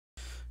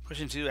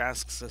Question 2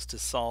 asks us to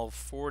solve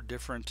 4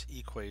 different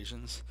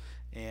equations,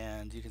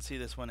 and you can see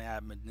this one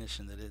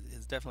admonition that it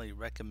is definitely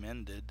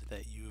recommended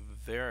that you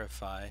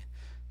verify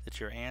that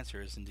your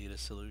answer is indeed a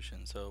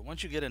solution. So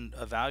once you get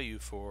a value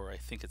for, I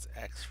think it's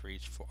x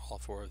for all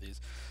 4 of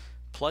these,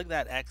 plug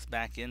that x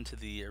back into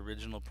the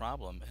original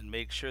problem and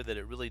make sure that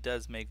it really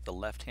does make the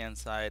left-hand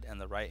side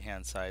and the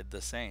right-hand side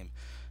the same.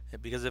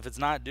 Because if it's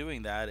not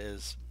doing that,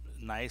 as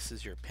nice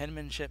as your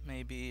penmanship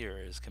may be, or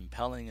as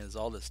compelling as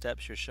all the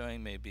steps you're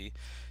showing may be,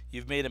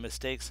 you've made a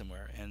mistake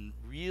somewhere. And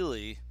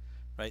really,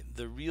 right,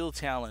 the real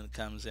talent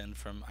comes in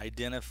from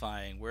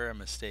identifying where a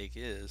mistake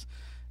is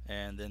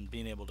and then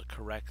being able to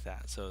correct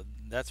that. So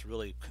that's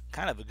really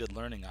kind of a good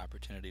learning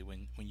opportunity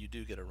when you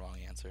do get a wrong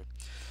answer.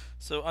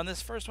 So on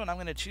this first one, I'm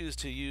going to choose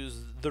to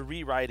use the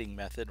rewriting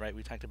method, right?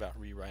 We talked about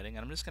rewriting,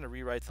 and I'm just going to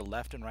rewrite the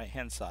left and right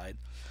hand side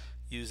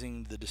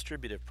using the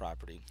distributive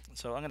property.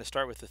 So I'm going to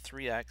start with the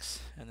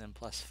 3x and then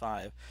plus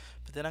 5,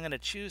 but then I'm going to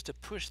choose to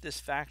push this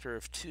factor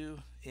of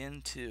 2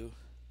 into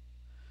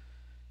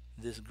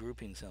this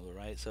grouping symbol,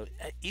 right? So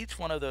each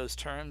one of those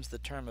terms, the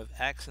term of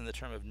x and the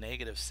term of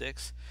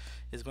 -6,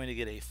 is going to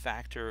get a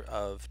factor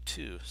of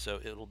 2. So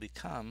it will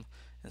become,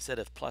 instead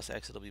of plus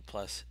x, it'll be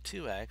plus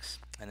 2x,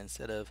 and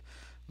instead of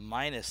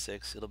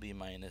 -6, it'll be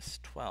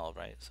 -12,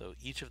 right? So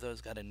each of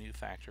those got a new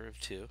factor of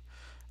 2.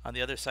 On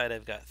the other side,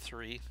 I've got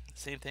 3.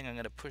 Same thing, I'm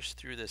going to push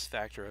through this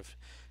factor of,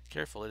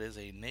 careful, it is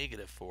a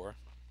 -4,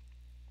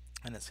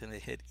 and it's going to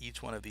hit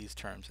each one of these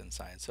terms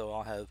inside. So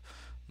I'll have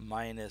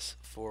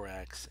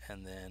 -4x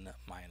and then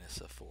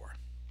 -4.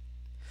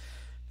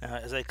 Now,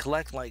 as I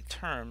collect like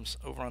terms,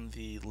 over on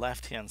the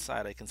left-hand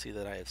side, I can see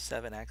that I have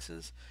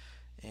 7x's,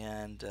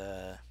 and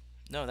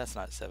no, that's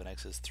not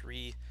 7x's.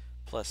 3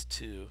 plus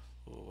 2,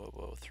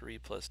 3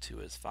 plus 2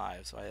 is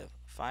 5, so I have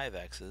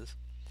 5x's.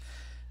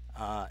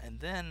 And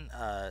then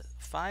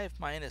 5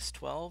 minus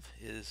 12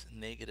 is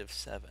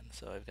 -7.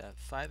 So I've got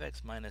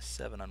 5x minus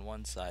 7 on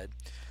one side.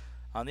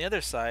 On the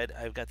other side,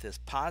 I've got this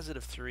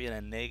positive 3 and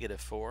a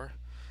 -4.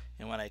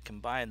 And when I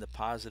combine the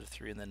positive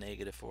 3 and the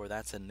 -4,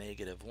 that's a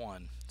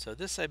 -1. So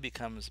this side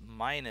becomes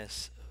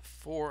minus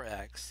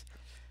 4x,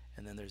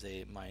 and then there's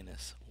a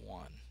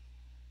 -1.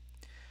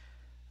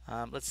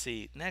 Let's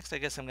see. Next, I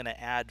guess I'm going to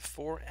add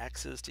 4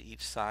 x's to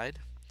each side.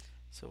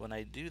 So when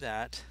I do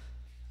that,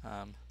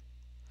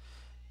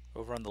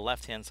 over on the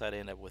left-hand side, I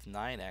end up with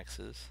 9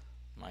 x's,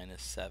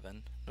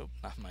 -7. Nope,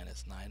 not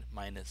 -9,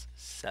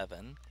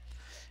 -7.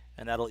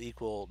 And that'll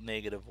equal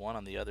 -1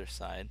 on the other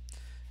side.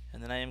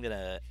 And then I am going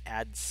to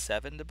add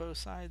 7 to both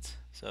sides.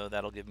 So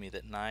that'll give me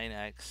that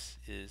 9x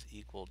is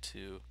equal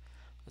to,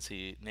 let's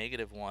see,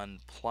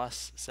 -1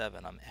 plus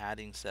 7. I'm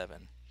adding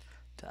 7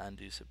 to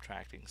undo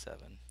subtracting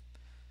 7.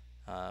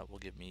 Will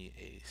give me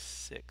a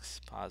 6,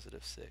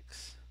 positive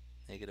 6.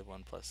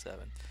 -1 plus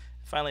 7.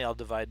 Finally, I'll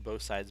divide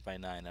both sides by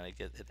 9, and I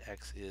get that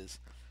x is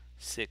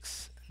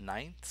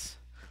 6/9,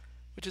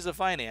 which is a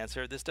fine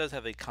answer. This does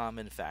have a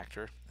common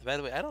factor. By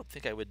the way, I don't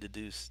think I would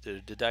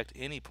deduct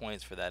any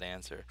points for that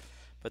answer,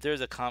 but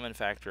there's a common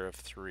factor of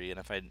 3, and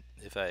I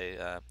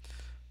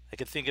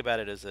could think about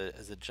it as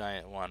a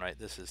giant one, right?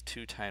 This is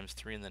 2 times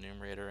 3 in the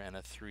numerator and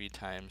a 3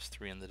 times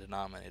 3 in the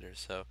denominator.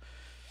 So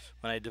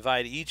when I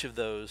divide each of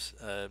those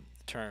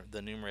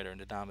the numerator and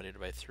denominator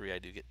by 3, I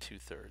do get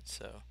 2/3.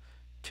 So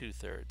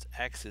 2/3.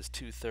 X is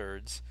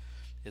 2/3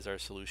 is our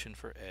solution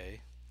for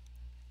A.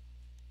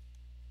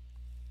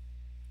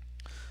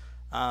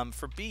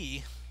 For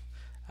B,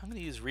 I'm going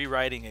to use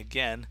rewriting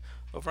again.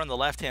 Over on the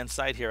left-hand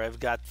side here, I've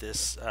got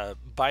this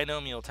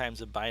binomial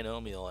times a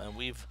binomial, and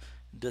we've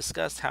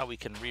discussed how we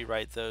can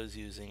rewrite those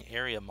using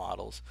area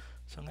models.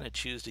 So I'm going to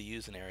choose to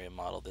use an area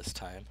model this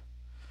time.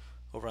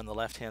 Over on the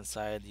left-hand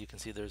side, you can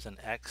see there's an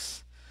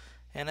x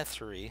and a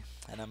 3,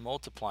 and I'm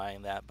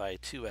multiplying that by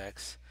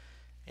 2x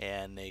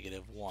and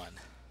 -1.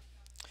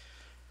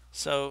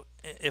 So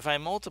if I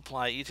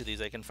multiply each of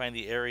these, I can find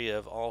the area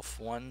of all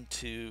 1,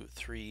 2,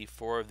 3,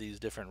 4 of these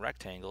different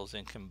rectangles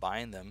and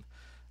combine them,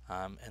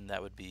 and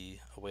that would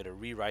be a way to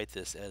rewrite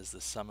this as the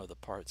sum of the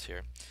parts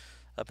here.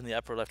 Up in the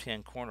upper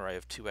left-hand corner, I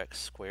have 2x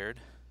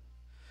squared.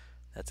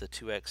 That's a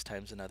 2x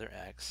times another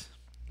x.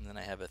 And then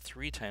I have a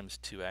 3 times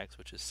 2x,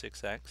 which is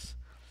 6x.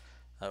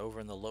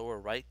 Over in the lower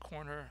right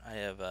corner, I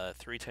have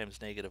 3 times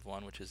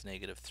 -1, which is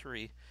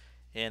 -3.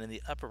 And in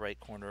the upper right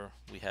corner,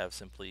 we have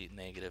simply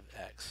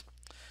 -x.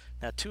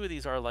 Now, 2 of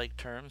these are like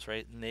terms,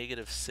 right?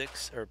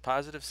 -6 or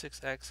positive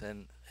 6x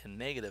and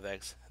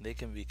 -x, they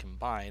can be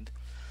combined.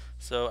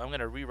 So I'm going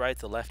to rewrite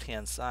the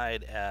left-hand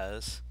side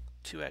as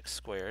 2x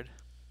squared,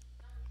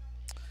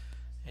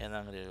 and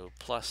I'm going to do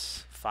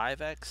plus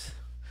 5x.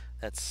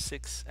 That's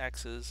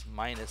 6x's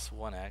minus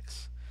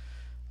 1x,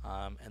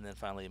 and then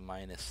finally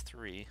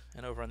 -3.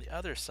 And over on the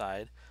other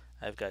side,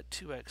 I've got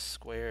 2x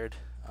squared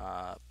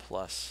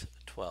plus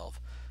 12.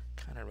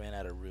 Kind of ran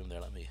out of room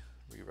there. Let me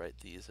rewrite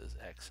these as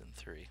x and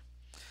 3.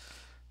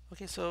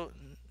 Okay, so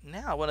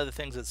now one of the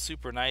things that's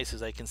super nice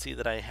is I can see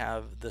that I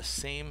have the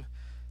same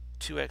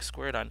 2x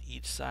squared on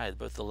each side,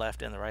 both the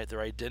left and the right.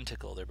 They're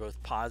identical. They're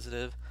both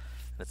positive,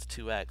 and it's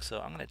 2x. So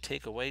I'm going to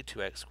take away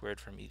 2x squared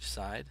from each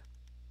side.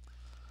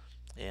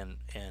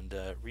 and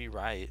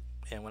rewrite.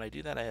 And when I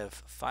do that, I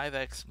have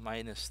 5x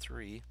minus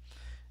 3,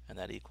 and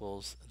that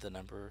equals the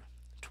number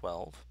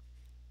 12.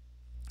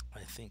 I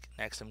think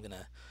next I'm going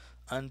to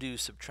undo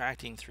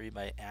subtracting 3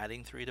 by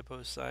adding 3 to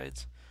both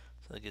sides.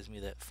 So that gives me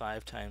that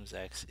 5 times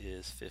x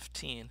is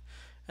 15.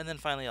 And then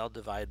finally I'll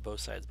divide both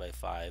sides by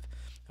 5,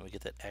 and we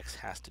get that x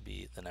has to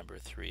be the number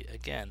 3.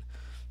 Again,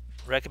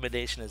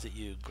 recommendation is that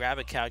you grab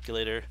a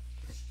calculator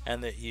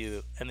and that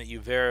you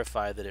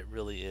verify that it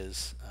really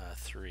is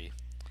 3.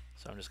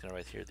 So I'm just going to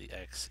write here the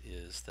x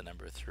is the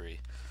number 3.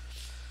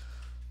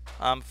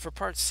 For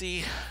part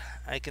C,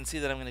 I can see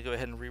that I'm going to go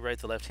ahead and rewrite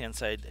the left-hand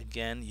side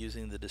again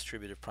using the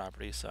distributive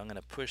property. So I'm going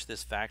to push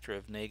this factor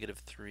of negative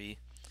 3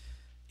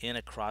 in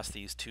across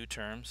these two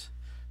terms.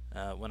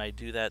 When I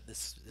do that,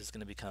 this is going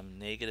to become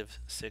negative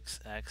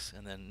 6x,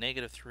 and then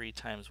negative 3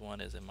 times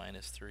 1 is a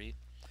minus 3.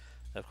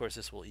 Of course,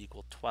 this will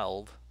equal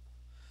 12.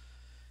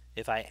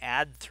 If I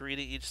add 3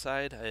 to each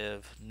side, I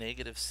have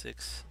negative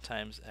 6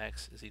 times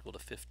x is equal to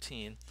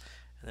 15.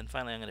 And then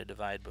finally, I'm going to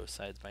divide both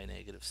sides by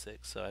negative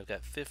 6. So I've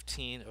got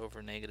 15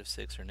 over negative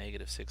 6, or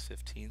negative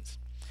 6/15.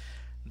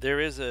 There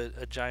is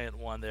a giant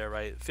 1 there,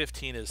 right?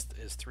 15 is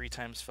 3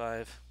 times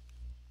 5.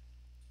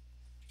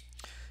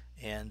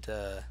 And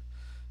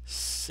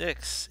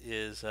 6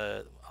 is,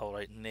 I'll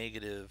write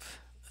negative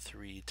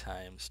 3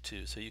 times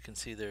 2. So you can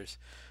see there's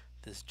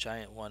this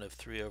giant 1 of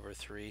 3 over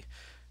 3.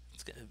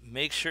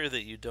 Make sure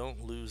that you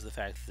don't lose the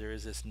fact that there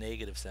is this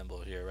negative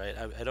symbol here, right?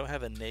 I don't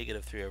have a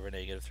negative 3 over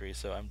negative 3,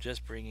 so I'm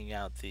just bringing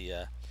out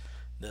the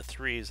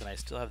 3's, and I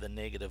still have the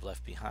negative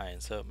left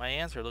behind. So my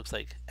answer looks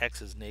like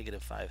x is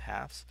negative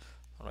 5/2.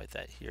 I'll write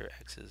that here,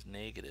 x is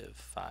negative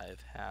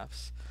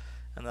 5/2.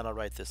 And then I'll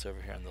write this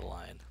over here on the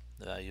line.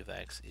 The value of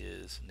x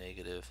is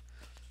negative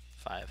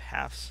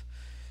 5/2.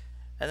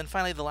 And then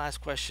finally, the last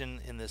question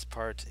in this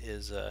part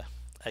is,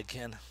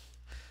 again,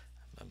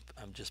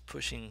 I'm just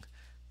pushing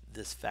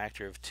this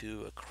factor of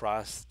 2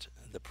 across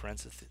the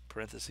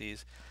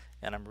parentheses,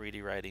 and I'm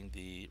rewriting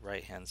the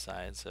right-hand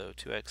side. So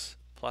 2x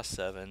plus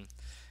 7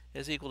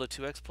 is equal to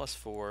 2x plus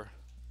 4,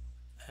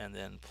 and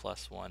then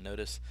plus 1.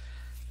 Notice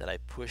that I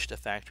pushed a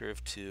factor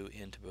of 2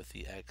 into both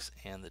the x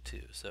and the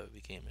 2, so it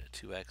became a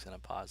 2x and a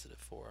positive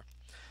 4.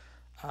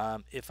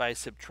 If I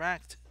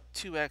subtract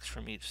 2x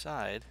from each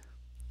side,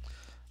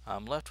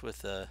 I'm left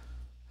with a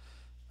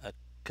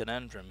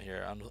conundrum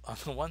here. On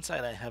the one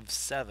side I have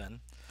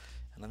 7,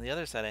 and on the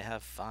other side I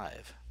have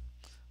 5.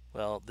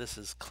 Well, this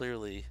is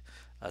clearly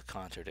a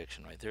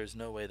contradiction, right? There's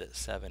no way that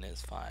 7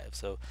 is 5.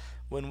 So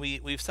when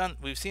we've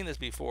seen this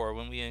before,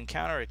 when we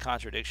encounter a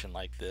contradiction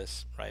like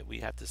this, right,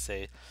 we have to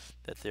say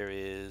that there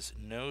is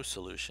no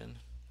solution.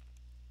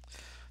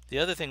 The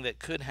other thing that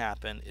could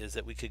happen is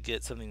that we could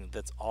get something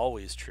that's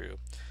always true.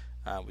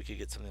 We could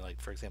get something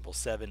like, for example,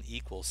 7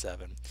 equals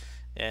 7.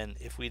 And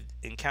if we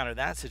encounter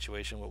that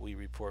situation, what we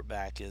report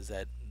back is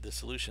that the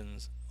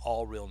solution's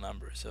all real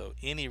numbers. So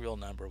any real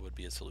number would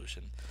be a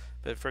solution.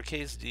 But for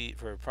case D,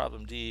 for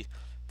problem D,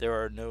 there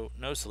are no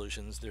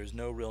solutions. There's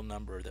no real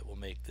number that will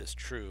make this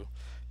true,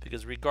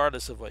 because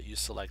regardless of what you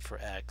select for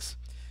x,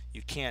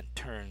 you can't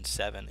turn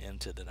 7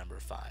 into the number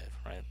 5,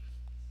 right?